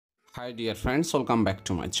Hi dear friends, welcome back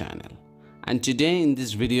to my channel. And today in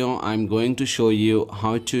this video I'm going to show you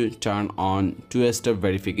how to turn on two-step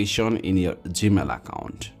verification in your Gmail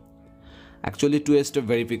account. Actually, two-step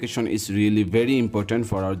verification is really very important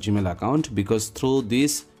for our Gmail account because through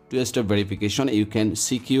this two-step verification you can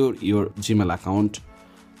secure your Gmail account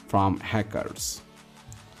from hackers.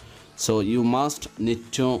 So you must need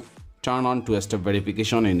to turn on two-step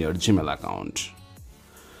verification in your Gmail account.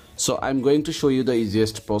 So I'm going to show you the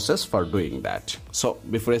easiest process for doing that. So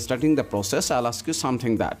before starting the process, I'll ask you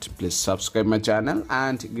something that please subscribe my channel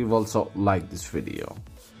and give also like this video.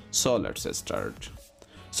 So let's start.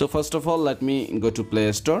 So first of all, let me go to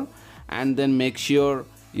Play Store and then make sure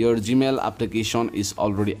your Gmail application is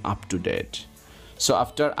already up to date. So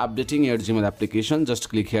after updating your Gmail application, just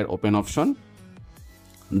click here open option.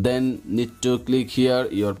 Then need to click here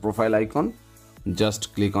your profile icon.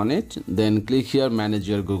 Just click on it, then click here manage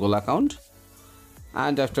your Google account,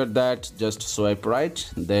 and after that just swipe right,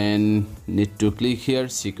 then need to click here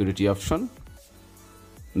security option,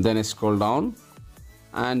 then scroll down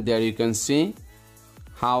and there you can see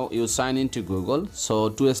how you sign into Google. So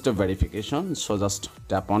two-step verification, so just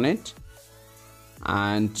tap on it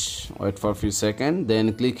and wait for a few seconds,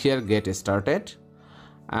 then click here get started.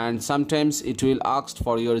 And sometimes it will ask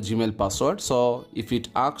for your Gmail password, so if it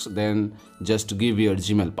asks then just give your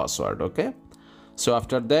Gmail password. Okay, so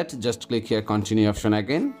after that just click here continue option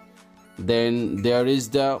again, then there is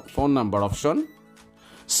the phone number option.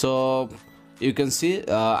 So you can see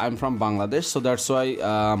I'm from Bangladesh, so that's why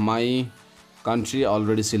my country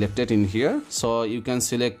already selected in here, so you can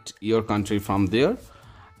select your country from there.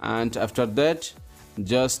 And after that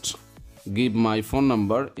just give my phone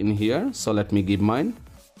number in here, so let me give mine.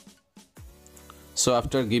 So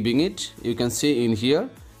after giving it, you can see in here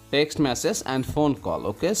text message and phone call.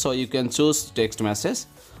 Okay, so you can choose text message,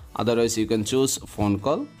 otherwise you can choose phone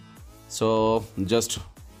call. So just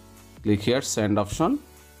click here send option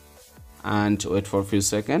and wait for a few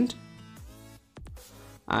seconds,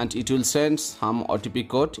 and it will send some OTP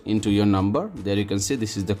code into your number. There you can see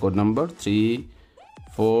this is the code number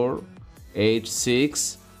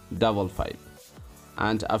 348655,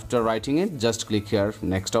 and after writing it just click here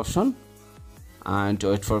next option and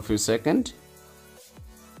wait for a few seconds,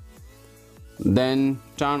 then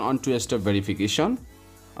turn on two-step verification.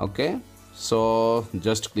 Okay, so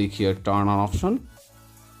just click here turn on option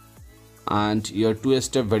and your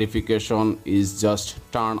two-step verification is just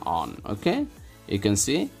turn on. Okay, you can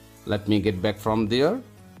see, let me get back from there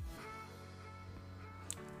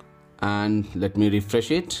and let me refresh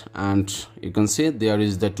it, and you can see there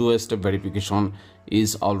is the two-step verification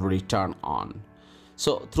is already turned on.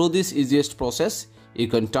 So through this easiest process, you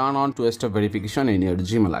can turn on two-step verification in your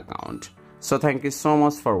Gmail account. So thank you so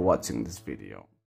much for watching this video.